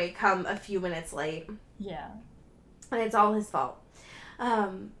subway come a few minutes late. Yeah. And it's all his fault.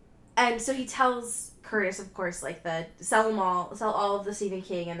 And so he tells Curtis, of course, like, sell all of the Stephen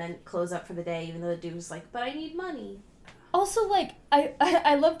King and then close up for the day, even though the dude was like, but I need money. Also, like,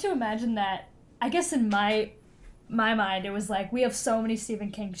 I love to imagine that, I guess in my mind, it was like, we have so many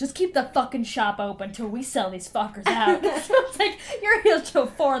Stephen Kings, just keep the fucking shop open till we sell these fuckers out. So it's like, you're here till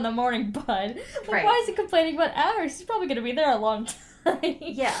 4 a.m, bud. Like, right. Why is he complaining about hours? He's probably gonna be there a long time.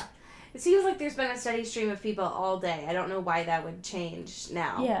 Yeah. It seems like there's been a steady stream of people all day. I don't know why that would change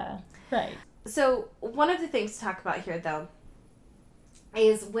now. Yeah, right. So, one of the things to talk about here, though,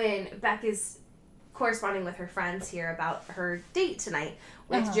 is when Beck is corresponding with her friends here about her date tonight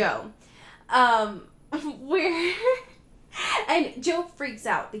with Uh-huh. Joe. Where and Joe freaks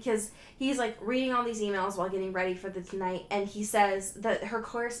out because he's like reading all these emails while getting ready for the tonight, and he says that her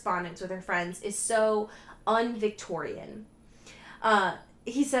correspondence with her friends is so un-Victorian.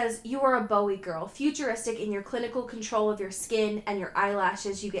 He says, "You are a Bowie girl, futuristic in your clinical control of your skin and your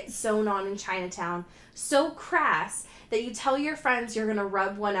eyelashes you get sewn on in Chinatown, so crass that you tell your friends you're gonna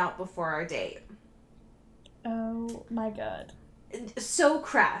rub one out before our date." Oh my god. So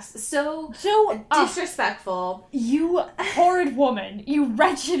crass, so So, disrespectful. you horrid woman. You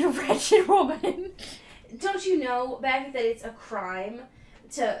wretched, wretched woman. Don't you know, Beck, that it's a crime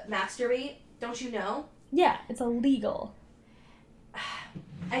to masturbate? Don't you know? Yeah, it's illegal.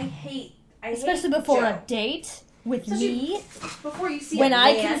 I hate Especially before Joe. a date with Especially me. Before you see When a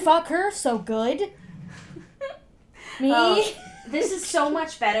I man. can fuck her so good. Me? Oh, this is so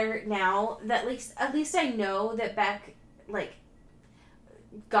much better now that at least I know that Beck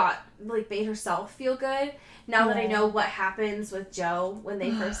made herself feel good. Now that I Yeah. know what happens with Joe when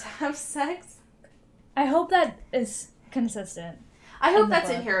they first have sex. I hope that is consistent. I hope In the that's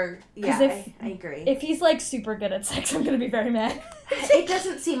in book. here. 'Cause Yeah, if- I agree. If he's like super good at sex, I'm gonna be very mad. It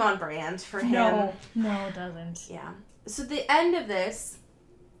doesn't seem on brand for him. No, it doesn't. Yeah. So the end of this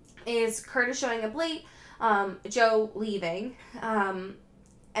is Curtis showing up late, Joe leaving,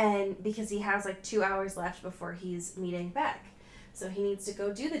 and because he has 2 hours left before he's meeting Beck. So he needs to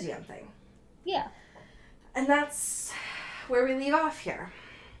go do the damn thing. Yeah. And that's where we leave off here.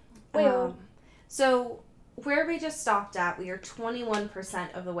 Well. So where we just stopped at, we are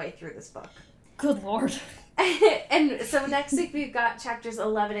 21% of the way through this book. Good lord. And so next week we've got chapters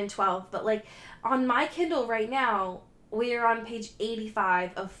 11 and 12, but on my Kindle right now, we are on page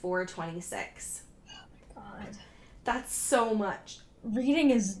 85 of 426. God. That's so much. Reading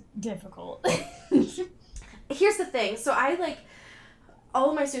is difficult. Here's the thing. So all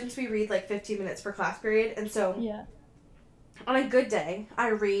of my students, we read 15 minutes per class period, and so Yeah. on a good day, I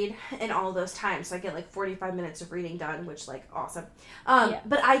read in all those times. So I get 45 minutes of reading done, which awesome. Yeah.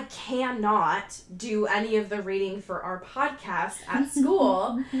 But I cannot do any of the reading for our podcast at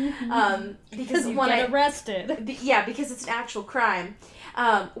school because you when get arrested. because it's an actual crime,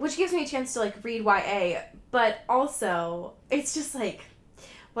 which gives me a chance to read YA, but also it's just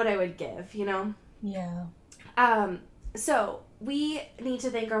what I would give, you know. Yeah. So we need to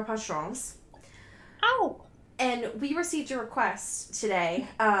thank our patrons. Ow! And we received a request today,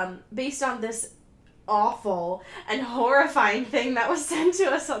 based on this awful and horrifying thing that was sent to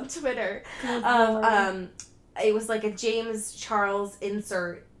us on Twitter. Good Of lord. it was a James Charles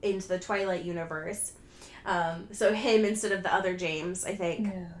insert into the Twilight universe. So him instead of the other James, I think.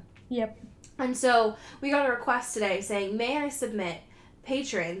 Yeah. Yep. And so we got a request today saying, "May I submit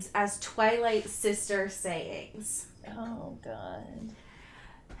patrons as Twilight sister sayings?" Oh god.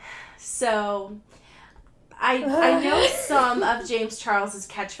 So I know some of James Charles's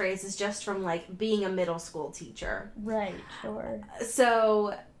catchphrases just from being a middle school teacher. Right, sure.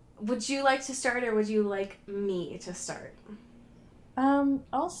 So would you like to start, or would you like me to start?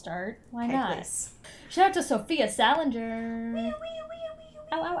 I'll start. Why Okay, not? please. Shout out to Sophia Salinger.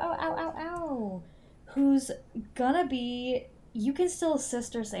 Ow, ow, ow, ow, ow, ow. Who's gonna be. You can still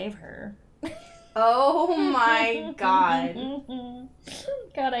sister save her. Oh my god.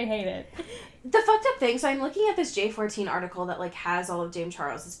 God, I hate it. The fucked up thing, so I'm looking at this J14 article that has all of James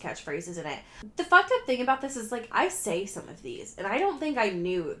Charles's catchphrases in it. The fucked up thing about this is I say some of these, and I don't think I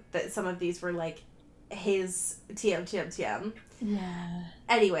knew that some of these were his TM. Yeah.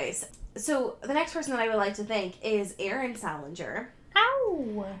 Anyways, so the next person that I would like to thank is Aaron Salinger.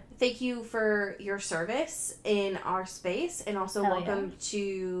 Ow! Thank you for your service in our space, and also Hell welcome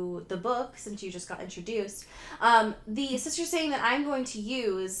to the book since you just got introduced. The sister saying that I'm going to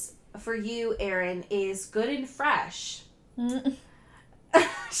use for you, Aaron, is good and fresh.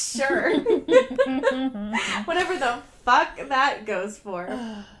 Sure. Whatever the fuck that goes for.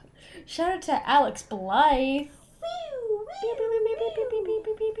 Shout out to Alex Blythe.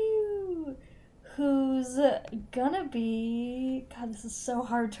 Who's gonna be... God, this is so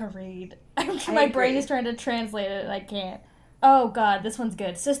hard to read. My brain agree. is trying to translate it and I can't. Oh god, this one's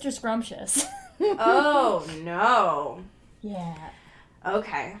good. Sister Scrumptious. Oh, no. Yeah.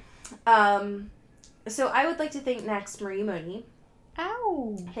 Okay. So I would like to thank next Marie Mooney.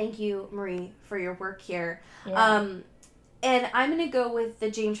 Ow. Thank you, Marie, for your work here. Yeah. And I'm going to go with the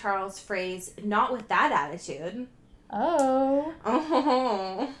James Charles phrase, "not with that attitude." Oh.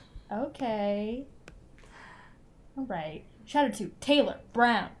 Oh. Okay. Alright. Shout out to Taylor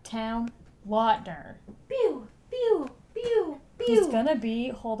Brown Town Lautner. Pew, pew, pew, Who's gonna be,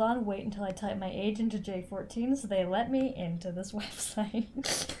 hold on, wait until I type my age into J14 so they let me into this website.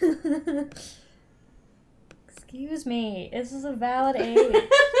 Excuse me, this is a valid age.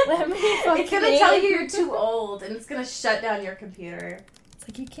 Let me fucking It's gonna tell you you're too old, and it's gonna shut down your computer. It's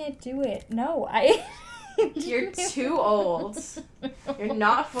like, you can't do it. No, You're too old. You're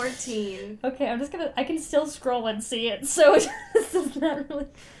not 14. Okay, I can still scroll and see it, so this does not really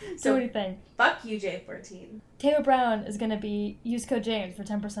do anything. Fuck you, J14. Taylor Brown is gonna be, use code James for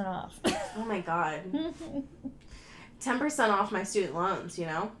 10% off. Oh my god. 10% off my student loans, you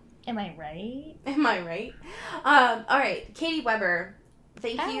know? Am I right? Am I right? Alright, Katie Weber,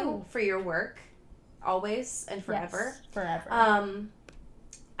 thank you for your work. Always and forever. Yes, forever.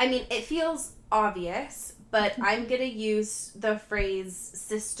 I mean, it feels obvious, but I'm gonna use the phrase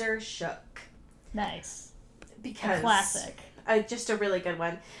 "sister shook." Nice. Because a classic. Just a really good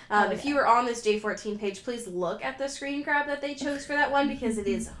one. If Yeah. you were on this J14 page, please look at the screen grab that they chose for that one because it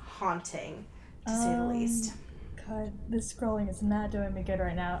is haunting, to say the least. God, this scrolling is not doing me good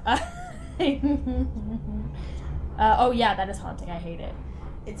right now. Oh yeah, that is haunting. I hate it.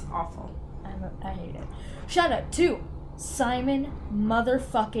 It's awful. I hate it. Shout out to Simon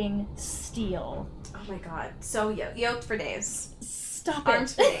motherfucking Steele. Oh my god. So yoked for days. Stop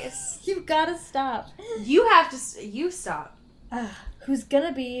Arms it. for days. You've got to stop. You have to... You stop. Who's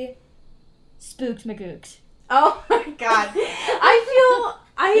gonna be Spooked McGooked? Oh my god.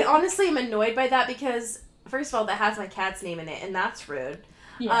 I honestly am annoyed by that because, first of all, that has my cat's name in it, and that's rude.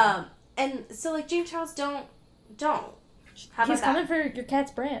 Yeah. And so, like, James Charles, don't. How about He's that? coming for your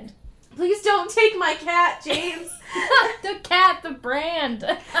cat's brand. Please don't take my cat, James. The cat, the brand.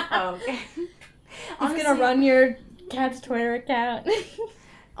 Oh, okay. He's gonna run your cat's Twitter account.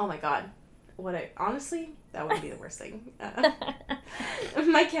 Oh my god. Honestly, that would be the worst thing.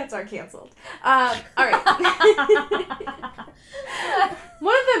 My cats are canceled. Alright.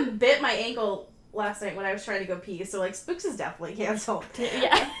 One of them bit my ankle last night when I was trying to go pee, so, like, Spooks is definitely canceled.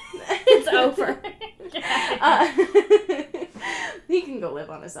 Yeah. It's over. He can go live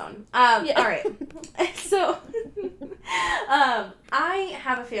on his own. Yeah. Alright. So, I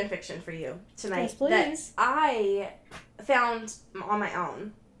have a fan fiction for you tonight. Yes, please. That I found on my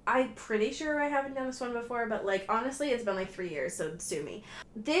own. I'm pretty sure I haven't done this one before, but, like, honestly, it's been, like, 3 years, so sue me.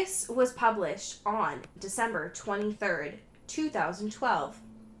 This was published on December 23rd, 2012.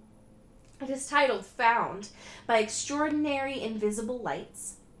 It is titled Found by Extraordinary Invisible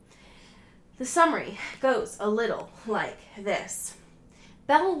Lights. The summary goes a little like this.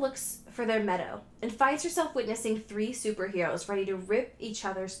 Belle looks for their meadow and finds herself witnessing 3 superheroes ready to rip each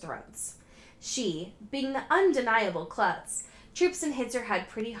other's throats. She, being the undeniable klutz, trips and hits her head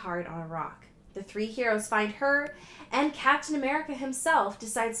pretty hard on a rock. The 3 heroes find her, and Captain America himself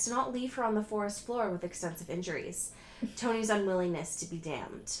decides to not leave her on the forest floor with extensive injuries. Tony's unwillingness to be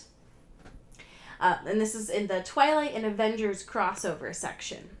damned. And this is in the Twilight and Avengers crossover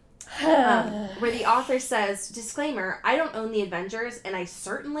section. Where the author says, disclaimer, I don't own the Avengers, and I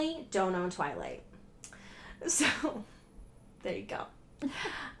certainly don't own Twilight. So, there you go.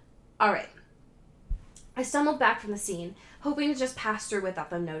 Alright. I stumbled back from the scene, hoping to just pass through without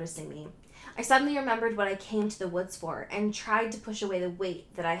them noticing me. I suddenly remembered what I came to the woods for, and tried to push away the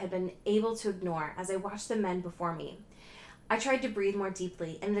weight that I had been able to ignore as I watched the men before me. I tried to breathe more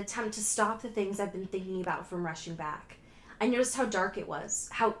deeply in an attempt to stop the things I've been thinking about from rushing back. I noticed how dark it was,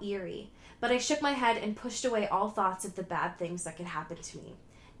 how eerie, but I shook my head and pushed away all thoughts of the bad things that could happen to me.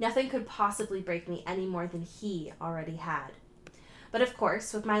 Nothing could possibly break me any more than he already had. But of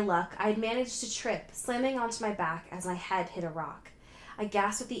course, with my luck, I had managed to trip, slamming onto my back as my head hit a rock. I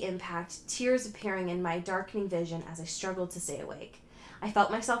gasped with the impact, tears appearing in my darkening vision as I struggled to stay awake. I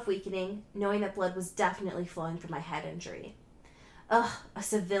felt myself weakening, knowing that blood was definitely flowing from my head injury. Ugh, a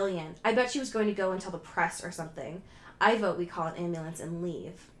civilian. I bet she was going to go and tell the press or something. I vote we call an ambulance and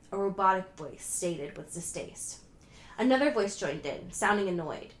leave, a robotic voice stated with distaste. Another voice joined in, sounding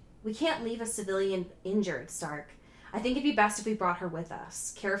annoyed. We can't leave a civilian injured, Stark. I think it'd be best if we brought her with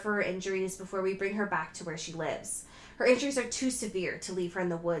us, care for her injuries before we bring her back to where she lives. Her injuries are too severe to leave her in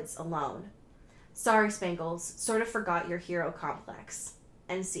the woods alone. Sorry, Spangles. Sort of forgot your hero complex.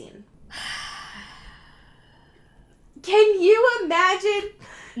 End scene. Can you imagine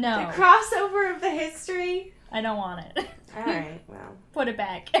No, the crossover of the history? I don't want it. Alright, well. Put it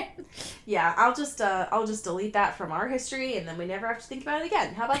back. Yeah, I'll just delete that from our history and then we never have to think about it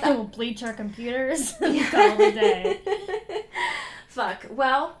again. How about I that? will bleach our computers and call it a day. Fuck.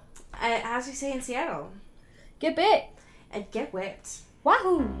 Well, as we say in Seattle, Get bit. and get whipped.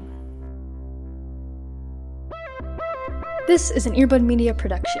 Wahoo! This is an Earbud Media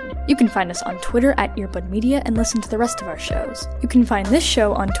production. You can find us on Twitter at Earbud Media and listen to the rest of our shows. You can find this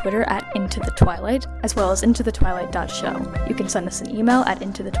show on Twitter at Into the Twilight, as well as intothetwilight.show. You can send us an email at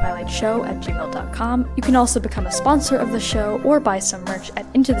intothetwilightshow@gmail.com. You can also become a sponsor of the show or buy some merch at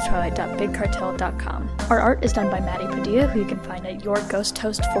intothetwilight.bigcartel.com. Our art is done by Maddie Padilla, who you can find at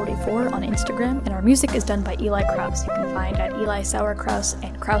YourGhostHost44 on Instagram, and our music is done by Eli Krause, you can find at Eli Sauerkraus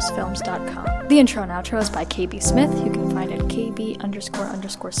and KrauseFilms.com. The intro and outro is by KB Smith, you can find at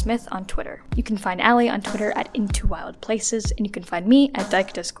KB__Smith on Twitter. You can find Allie on Twitter at Into Wild Places, and you can find me at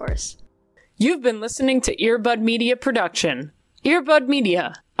Dyke Discourse. You've been listening to Earbud Media Production. Earbud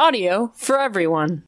Media. Audio for everyone.